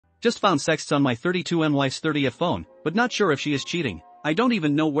Just found Sexts on my 32 wife's 30th phone, but not sure if she is cheating. I don't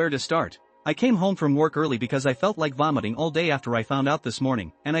even know where to start. I came home from work early because I felt like vomiting all day after I found out this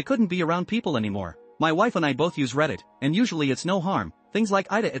morning, and I couldn't be around people anymore. My wife and I both use Reddit, and usually it's no harm, things like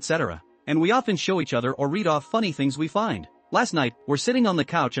AITAH etc. And we often show each other or read off funny things we find. Last night, we're sitting on the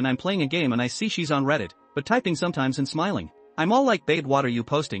couch and I'm playing a game and I see she's on Reddit, but typing sometimes and smiling. I'm all like, babe, what are you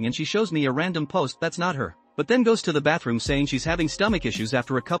posting? And she shows me a random post that's not her, but then goes to the bathroom saying she's having stomach issues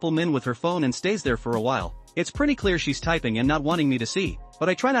after a couple min with her phone and stays there for a while. It's pretty clear she's typing and not wanting me to see, but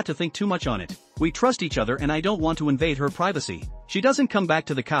I try not to think too much on it. We trust each other and I don't want to invade her privacy. She doesn't come back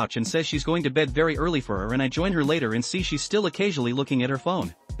to the couch and says she's going to bed very early for her, and I join her later and see she's still occasionally looking at her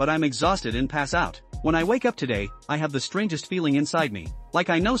phone. But I'm exhausted and pass out. When I wake up today, I have the strangest feeling inside me,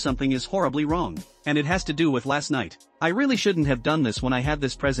 like I know something is horribly wrong. And it has to do with last night. I really shouldn't have done this when I had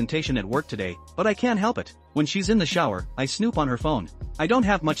this presentation at work today, but I can't help it. When she's in the shower, I snoop on her phone. I don't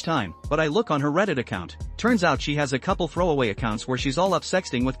have much time, but I look on her Reddit account. Turns out she has a couple throwaway accounts where she's all up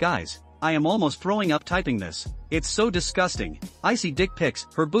sexting with guys. I am almost throwing up typing this. It's so disgusting. I see dick pics,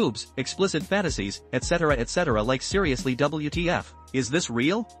 her boobs, explicit fantasies, etc, like seriously, WTF. Is this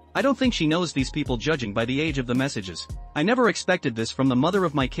real? I don't think she knows these people, judging by the age of the messages. I never expected this from the mother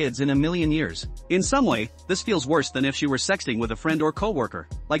of my kids in a million years. In some way, this feels worse than if she were sexting with a friend or coworker.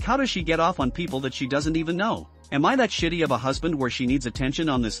 Like, how does she get off on people that she doesn't even know? Am I that shitty of a husband where she needs attention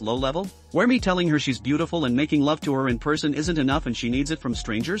on this low level? Where me telling her she's beautiful and making love to her in person isn't enough and she needs it from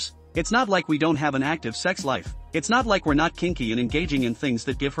strangers? It's not like we don't have an active sex life. It's not like we're not kinky and engaging in things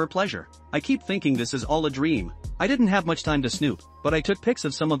that give her pleasure. I keep thinking this is all a dream. I didn't have much time to snoop, but I took pics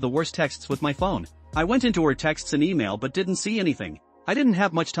of some of the worst texts with my phone. I went into her texts and email but didn't see anything. I didn't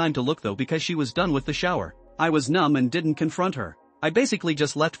have much time to look though because she was done with the shower. I was numb and didn't confront her. I basically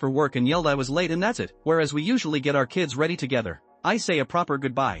just left for work and yelled I was late and that's it, whereas we usually get our kids ready together. I say a proper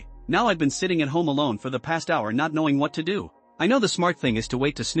goodbye. Now I've been sitting at home alone for the past hour not knowing what to do. I know the smart thing is to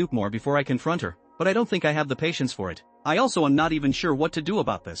wait to snoop more before I confront her, but I don't think I have the patience for it. I also am not even sure what to do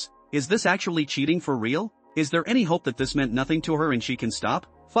about this. Is this actually cheating for real? Is there any hope that this meant nothing to her and she can stop?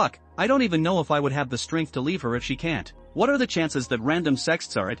 Fuck, I don't even know if I would have the strength to leave her if she can't. What are the chances that random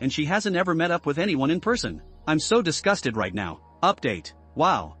sexts are it and she hasn't ever met up with anyone in person? I'm so disgusted right now. Update.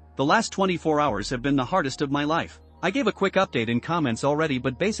 Wow, the last 24 hours have been the hardest of my life. I gave a quick update in comments already,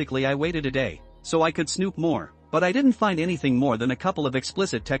 but basically I waited a day so I could snoop more. But I didn't find anything more than a couple of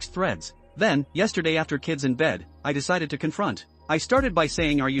explicit text threads. Then, yesterday after kids in bed, I decided to confront. I started by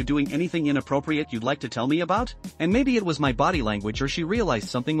saying, are you doing anything inappropriate you'd like to tell me about? And maybe it was my body language or she realized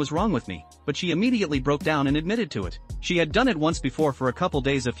something was wrong with me, but she immediately broke down and admitted to it. She had done it once before for a couple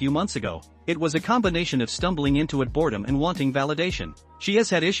days a few months ago. It was a combination of stumbling into it, boredom, and wanting validation. She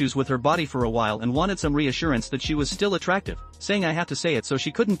has had issues with her body for a while and wanted some reassurance that she was still attractive, saying I have to say it so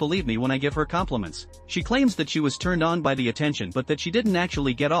she couldn't believe me when I give her compliments. She claims that she was turned on by the attention but that she didn't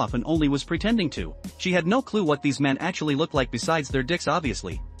actually get off and only was pretending to. She had no clue what these men actually look like besides their dicks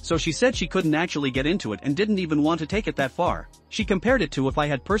obviously. So she said she couldn't actually get into it and didn't even want to take it that far. She compared it to if I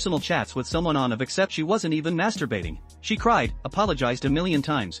had personal chats with someone on of, except she wasn't even masturbating. She cried, apologized a million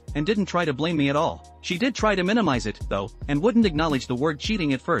times, and didn't try to blame me at all. She did try to minimize it, though, and wouldn't acknowledge the word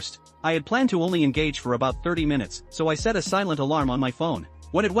cheating at first. I had planned to only engage for about 30 minutes, so I set a silent alarm on my phone.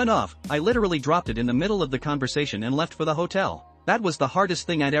 When it went off, I literally dropped it in the middle of the conversation and left for the hotel. That was the hardest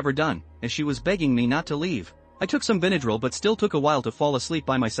thing I'd ever done, as she was begging me not to leave. I took some Benadryl but still took a while to fall asleep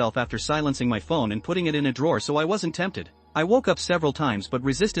by myself after silencing my phone and putting it in a drawer so I wasn't tempted. I woke up several times but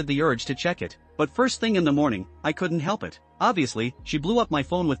resisted the urge to check it. But first thing in the morning, I couldn't help it. Obviously, she blew up my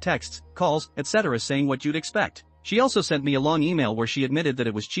phone with texts, calls, etc. saying what you'd expect. She also sent me a long email where she admitted that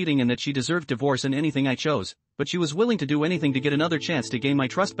it was cheating and that she deserved divorce and anything I chose, but she was willing to do anything to get another chance to gain my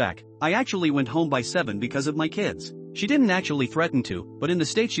trust back. I actually went home by 7 because of my kids. She didn't actually threaten to, but in the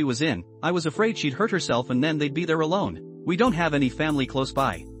state she was in, I was afraid she'd hurt herself and then they'd be there alone. We don't have any family close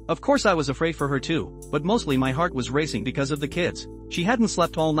by. Of course I was afraid for her too, but mostly my heart was racing because of the kids. She hadn't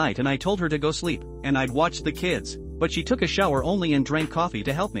slept all night and I told her to go sleep, and I'd watch the kids, but she took a shower only and drank coffee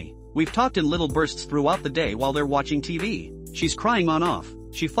to help me. We've talked in little bursts throughout the day while they're watching TV. She's crying on off.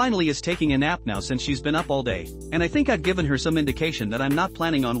 She finally is taking a nap now since she's been up all day, and I think I've given her some indication that I'm not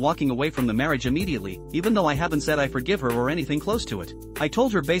planning on walking away from the marriage immediately, even though I haven't said I forgive her or anything close to it. I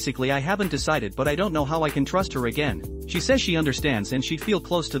told her basically I haven't decided but I don't know how I can trust her again. She says she understands and she'd feel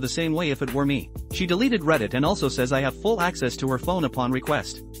close to the same way if it were me. She deleted Reddit and also says I have full access to her phone upon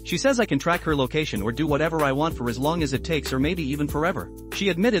request. She says I can track her location or do whatever I want for as long as it takes or maybe even forever. She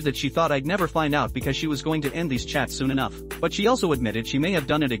admitted that she thought I'd never find out because she was going to end these chats soon enough. But she also admitted she may have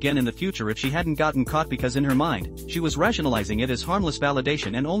done it again in the future if she hadn't gotten caught because in her mind, she was rationalizing it as harmless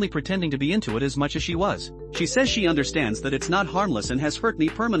validation and only pretending to be into it as much as she was. She says she understands that it's not harmless and has hurt me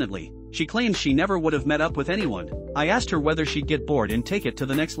permanently. She claims she never would have met up with anyone. I asked her whether she'd get bored and take it to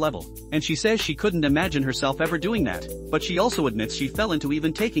the next level, and she says she couldn't imagine herself ever doing that, but she also admits she fell into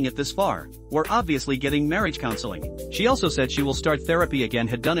even taking it this far. We're obviously getting marriage counseling. She also said she will start therapy again,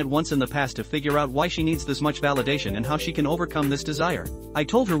 had done it once in the past to figure out why she needs this much validation and how she can overcome this desire. I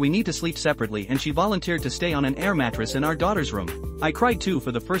told her we need to sleep separately and she volunteered to stay on an air mattress in our daughter's room. I cried too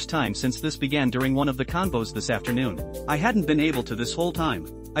for the first time since this began during one of the convos this afternoon. I hadn't been able to this whole time.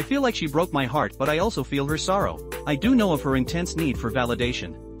 I feel like she broke my heart, but I also feel her sorrow. I do know of her intense need for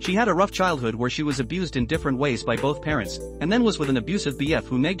validation. She had a rough childhood where she was abused in different ways by both parents, and then was with an abusive BF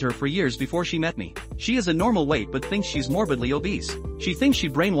who nagged her for years before she met me. She is a normal weight but thinks she's morbidly obese. She thinks she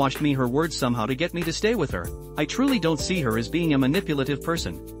brainwashed me, her words, somehow to get me to stay with her. I truly don't see her as being a manipulative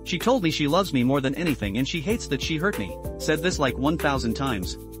person. She told me she loves me more than anything and she hates that she hurt me. Said this like 1,000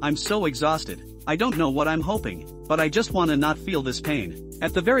 times. I'm so exhausted. I don't know what I'm hoping, but I just want to not feel this pain.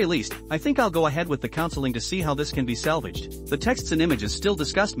 At the very least, I think I'll go ahead with the counseling to see how this can be salvaged. The texts and images still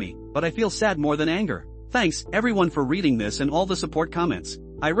disgust me, but I feel sad more than anger. Thanks, everyone, for reading this and all the support comments.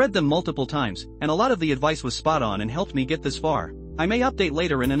 I read them multiple times, and a lot of the advice was spot on and helped me get this far. I may update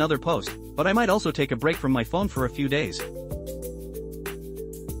later in another post, but I might also take a break from my phone for a few days.